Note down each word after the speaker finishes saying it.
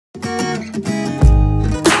Close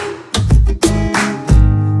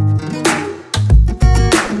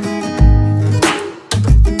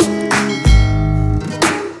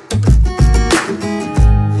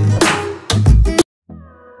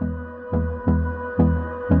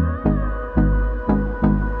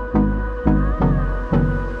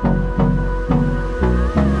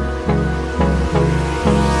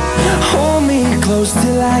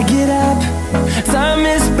till I get up. Time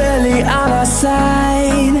is barely on our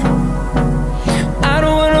side. I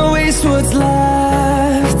don't wanna waste what's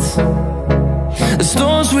left. The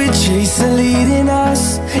storms we chase are leading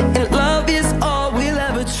us, and love is all we'll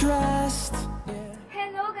ever trust.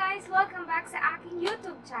 Hello guys! Welcome back sa aking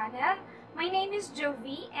YouTube channel. My name is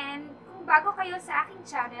Juvy, and kung bago kayo sa aking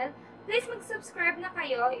channel, please mag-subscribe na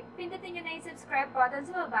kayo. Pindutin nyo na yung subscribe button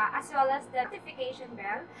sa baba as well as the notification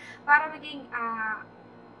bell para maging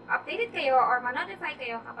updated kayo or ma-notify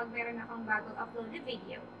kayo kapag meron akong bagong upload na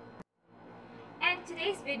video. And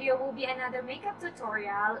today's video will be another makeup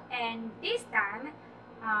tutorial, and this time,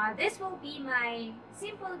 this will be my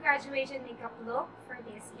simple graduation makeup look for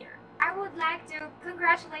this year. I would like to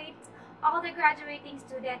congratulate all the graduating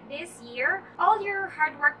students this year. All your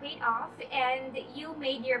hard work paid off and you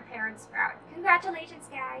made your parents proud. Congratulations,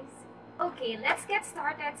 guys! Okay, let's get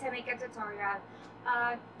started sa makeup tutorial.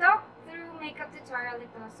 Talk through makeup tutorial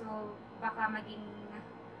ito, so baka maging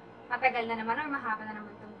matagal na naman or mahaba na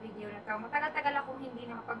naman itong video na ito. Matagal-tagal akong hindi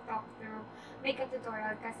nakapag-talk through makeup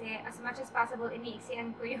tutorial kasi as much as possible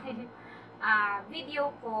iniiksian ko yung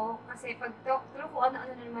video ko kasi pag talk through ko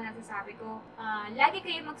ano-ano na naman nasasabi ko. Lagi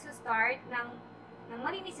kayo magsa-start ng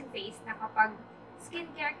malinis yung face na kapag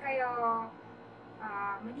skincare kayo,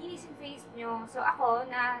 malinis yung face nyo. So ako,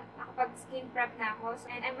 nakapag skin prep na ako,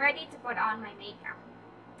 and I'm ready to put on my makeup.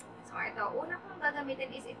 So ito, una kong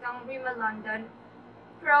gagamitin is itong Rimmel London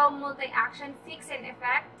Pro Multi-Action Fix and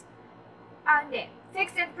Effect.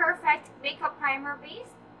 Fix and Perfect Makeup Primer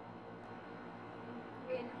Base.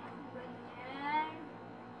 Okay, ganyan.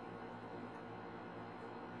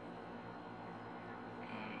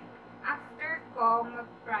 And after ko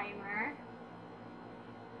mag-primer,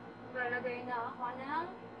 lalagay na ako ng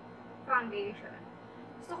foundation.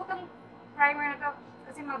 Gusto ko itong primer na to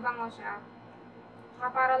kasi mabango siya.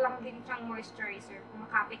 Saka para lang din siyang moisturizer.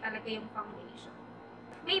 Kumakapit talaga yung foundation.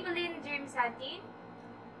 Maybelline Dream Satin.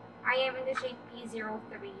 I am in the shade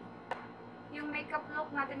P03. Yung makeup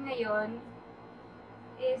look natin ngayon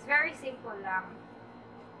is very simple lang.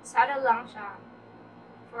 Subtle lang siya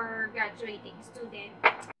for graduating student.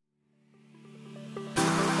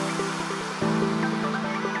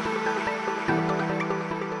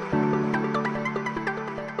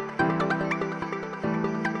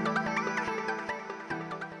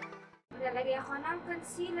 Lalagay ako ng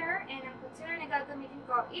concealer, and ang concealer na gagamitin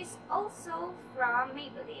ko is also from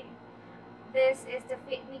Maybelline. This is the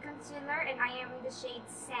Fit Me Concealer, and I am in the shade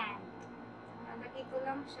Sand. Lalagay ko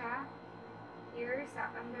lang siya here sa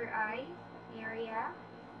under eye area.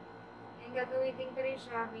 And gagamitin ko rin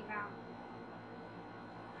siya bilang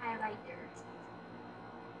highlighter.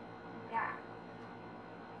 Yeah.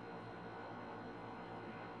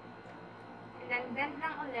 And then blend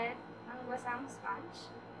lang ulit ang basang sponge.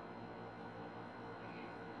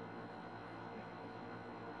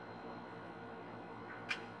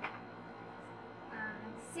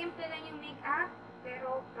 Simple lang yung makeup,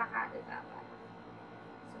 pero plakado dapat.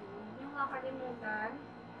 So, huwag nyo kakalimutan,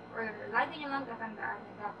 or lagi nyo lang tatandaan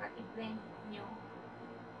na dapat i-blend nyo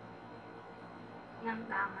ng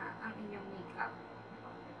tama ang inyong makeup.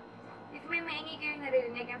 If may maingay kayong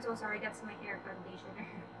naririnig, I'm so sorry, that's my air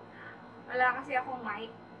conditioner. Wala kasi akong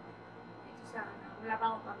mic. Ito sa wala pa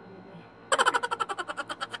akong pambili.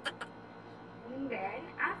 And then,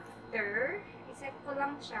 after, iset ko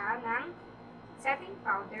lang siya ng setting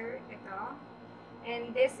powder, ito.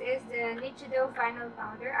 And this is the Nichido Final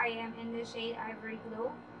Powder. I am in the shade Ivory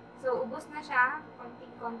Glow. So, ubos na siya.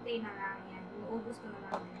 Konti-konti na lang yan. Uubos ko na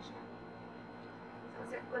lang din siya. So,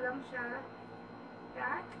 set ko lang siya.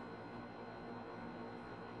 That.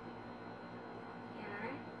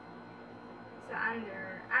 Yan. Sa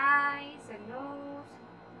under eye, sa nose,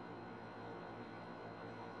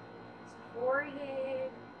 sa forehead,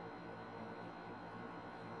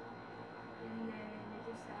 and then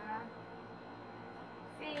ito sa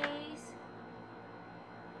face.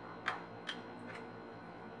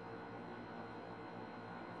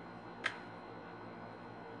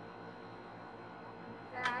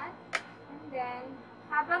 That. And then,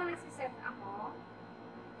 habang nagsiset ako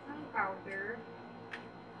ng powder,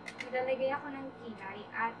 nilalagay ako ng kilay,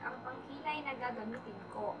 at ang pangkilay na gagamitin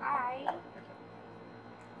ko ay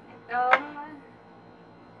itong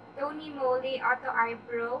Tony Moly Auto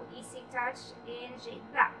Eyebrow Easy Touch in shade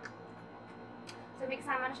black. So, may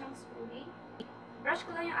kasama na siyang spoolie. Brush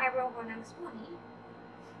ko lang yung eyebrow ko ng spoolie.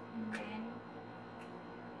 And then,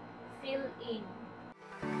 fill in.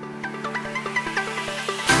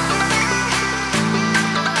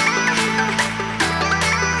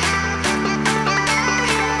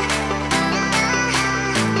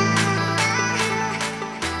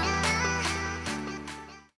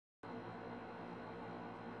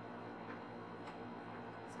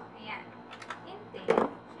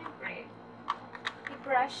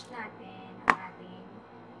 Brush natin ang ating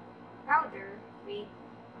powder with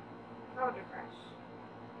powder brush.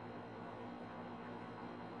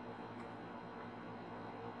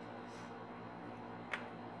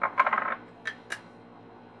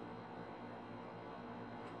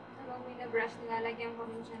 Habang minabrush, nilalagyan ko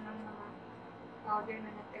rin siya ng mga powder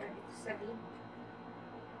na natira dito sa lid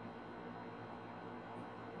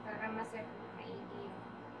para maset maigi yung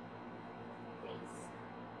face.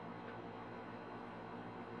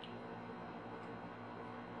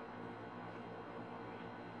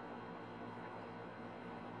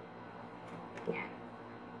 Yan.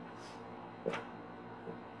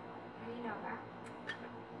 Malinaw ba?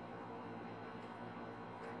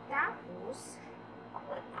 Tapos,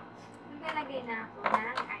 maglalagay na ako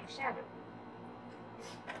ng eyeshadow.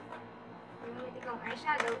 Yung gamit kong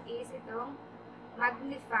eyeshadow is itong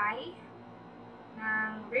Magnify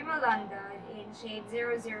ng Rimmel London in shade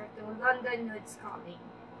 002 London Nudes Calling.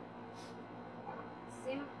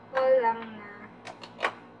 Simple lang na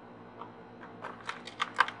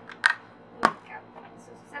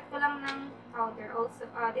ko lang ng powder. Also,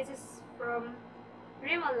 this is from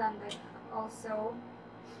Rimmel London. Also,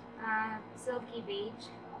 Silky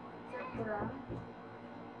Beige. Set ko lang.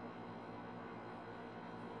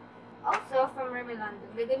 Also, from Rimmel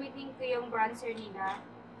London. Gagamitin ko yung bronzer nila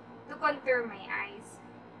to contour my eyes.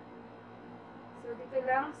 So, dito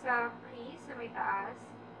lang sa crease, sa may taas.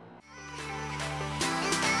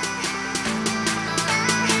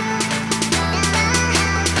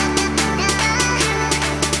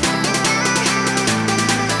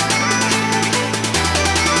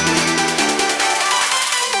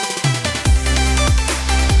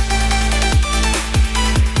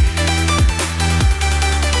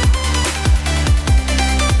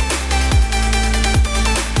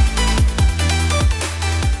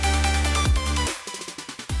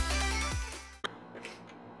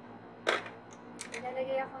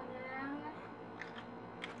 Nalagay ako ng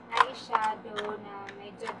eyeshadow na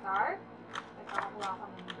medyo dark. Nakakuha ako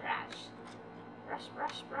ng brush. Brush.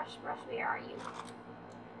 Where are you?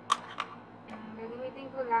 Ang gagamitin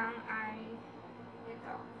ko lang ay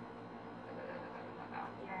ito.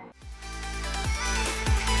 Yan.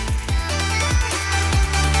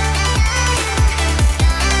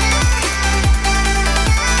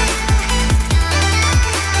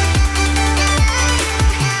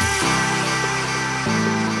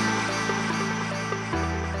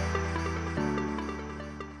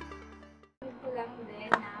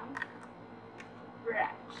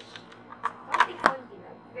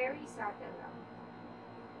 Subtle lang.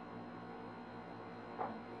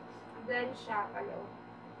 Then siya palo.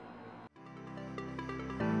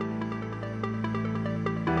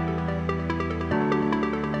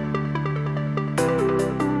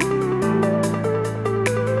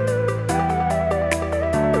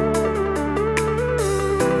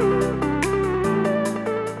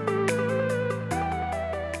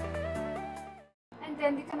 And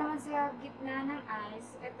then dito naman sa gitna ng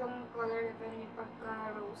eyes, itong color na ito yung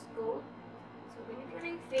pagka-rose gold. So, ganito na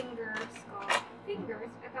yung fingers ko.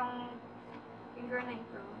 Itong finger na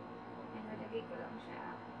ito. And nalagay ko lang siya.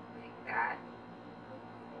 Like that.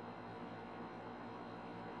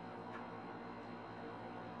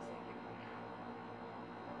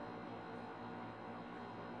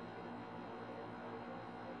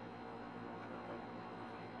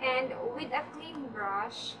 And with a clean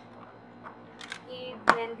brush,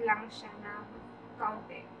 i-blend lang siya ng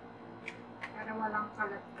kaunti. Para walang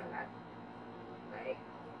kalat-kalat. Like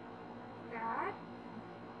that.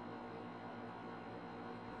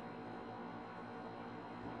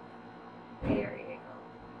 There you go.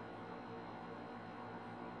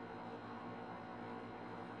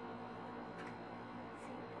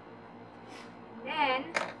 Then,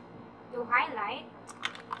 to highlight,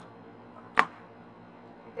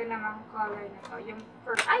 ito namang color na to. Yung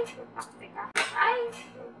first, ay, tutak, teka.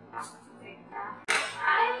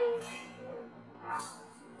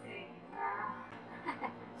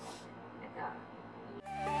 Ito.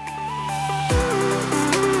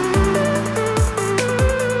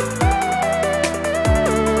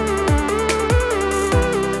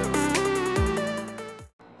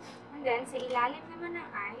 And then, sa ilalim naman ng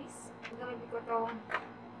eyes, gamitin ko itong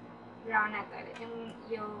brown na to.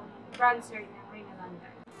 Yung bronzer ng Rimmel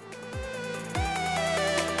London.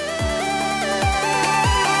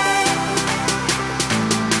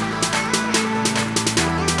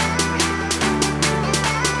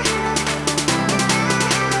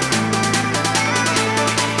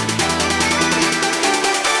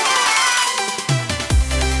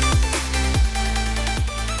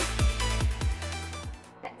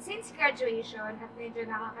 Graduation at medyo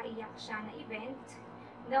nakakaiyak siya na event,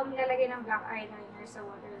 daw nilagay ng black eyeliner sa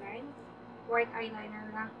waterline, white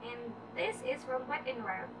eyeliner lang, and this is from Wet n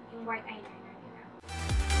Wild, yung white eyeliner nila.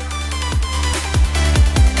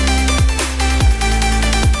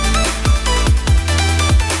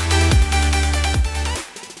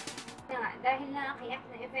 Dahil nakakaiyak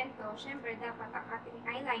na event to, syempre dapat ang ating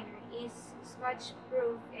eyeliner is smudge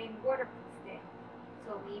proof and waterproof din.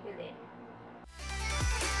 So, Maybelline.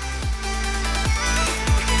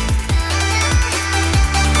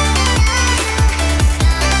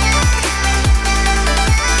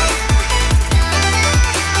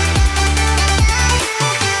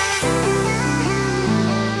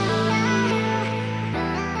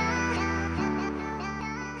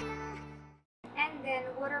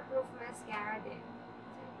 Waterproof mascara din.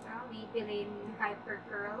 So, Maybelline Hyper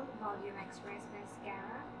Curl Volume Express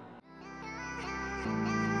Mascara.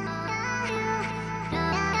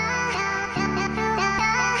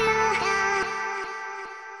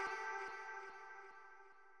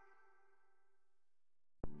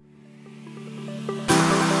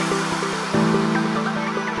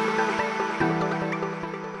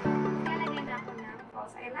 Nalagyan na ako ng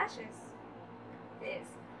false eyelashes.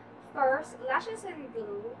 First, lashes and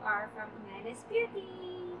glue are from Omenez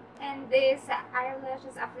Beauty. And this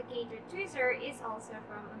eyelashes applicator tweezer is also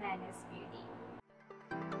from Omenez Beauty.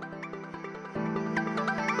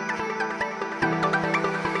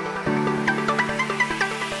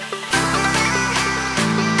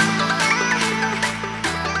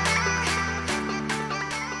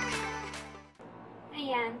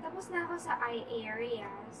 Ayan, tapos na ako sa eye area.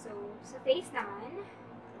 So, sa face naman,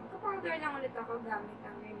 powder lang ulit ako gamit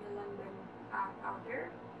ang Rimmel London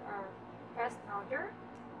powder or pressed powder.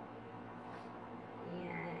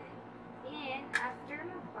 Ayan. Then, after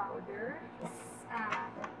mag-powder,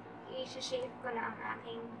 i-shape ko na ang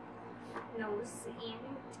aking nose in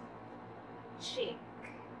cheek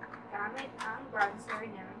gamit ang bronzer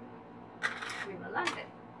ng Rimmel London.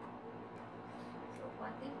 So,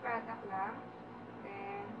 konting product lang.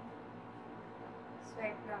 Then,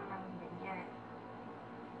 swipe lang ng ganyan.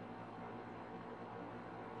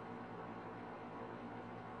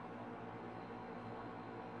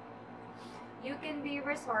 You can be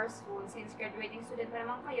resourceful since graduating student pa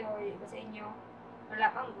naman kayo, iba sa inyo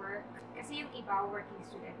wala pang work. Kasi yung iba, working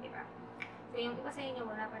student, diba? So yung iba sa inyo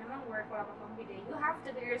wala pa namang work, wala pa pang bili. You have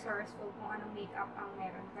to be resourceful kung anong makeup ang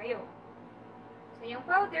meron kayo. So yung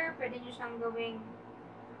powder, pwede nyo siyang gawing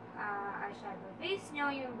eyeshadow base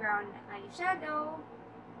nyo, yung brown eyeshadow.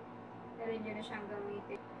 Pwede nyo na siyang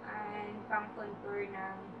gamitin and pang contour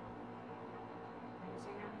ng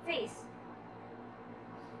face.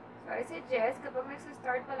 So, I suggest, kapag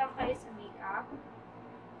nagsa-start pa lang kayo sa makeup,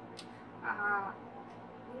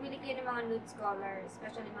 bumili kayo ng mga nude color,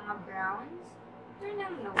 especially mga browns. Turn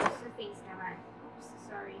ng nose sa face naman. Oops,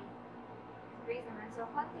 sorry. Face naman. So,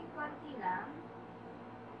 konting-konti lang.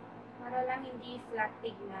 Para lang hindi flat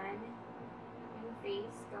tignan yung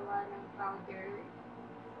face, gawa ng powder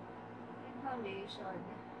and foundation.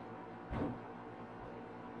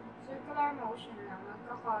 Circular motion lang.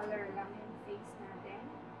 Magka-color lang yung face natin.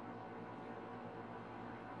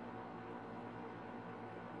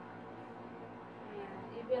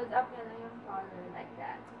 Build up nila yung color like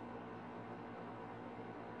that.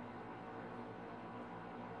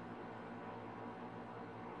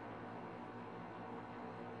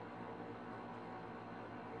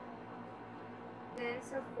 Then,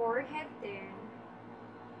 sa forehead din,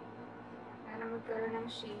 para magkaroon ng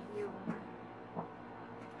shade yung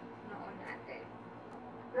noon natin.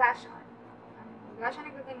 Blush on. Ang blush on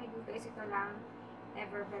na gagamit dito is ito lang,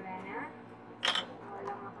 Ever Belena. So,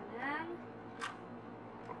 lang ako ng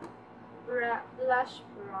blush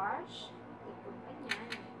brush. Ikot pa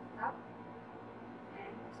niyan. Up.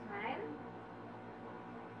 And smile.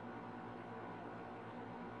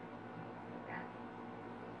 Like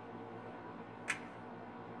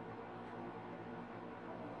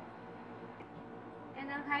and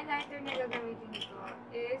ang highlighter na gagamitin ko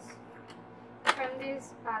is from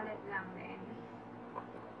this palette lang din.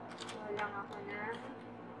 So, lang ako ng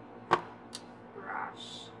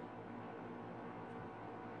brush.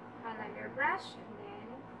 Highlighter brush, and then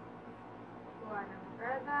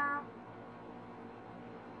Alright.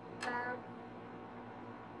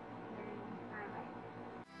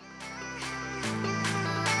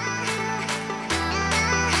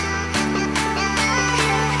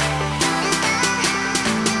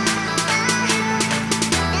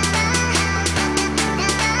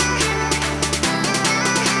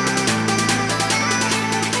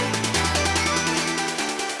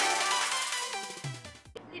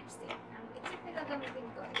 Lipstick. Ang lipstick na gagamitin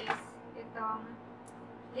ko is itong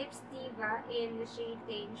Lipstick in the shade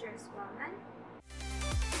Dangerous Woman.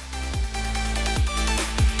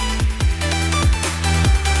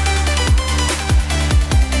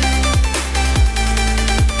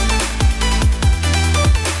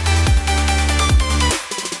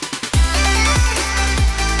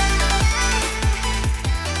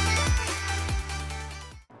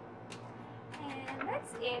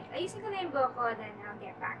 Ayusin ko na yung buhok ko, then I'll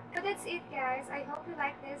get back. So that's it, guys. I hope you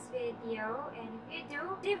like this video, and if you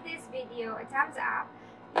do, give this video a thumbs up,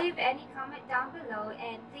 leave any comment down below,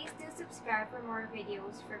 and please do subscribe for more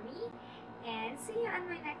videos from me, and see you on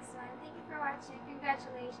my next one. Thank you for watching.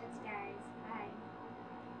 Congratulations, guys.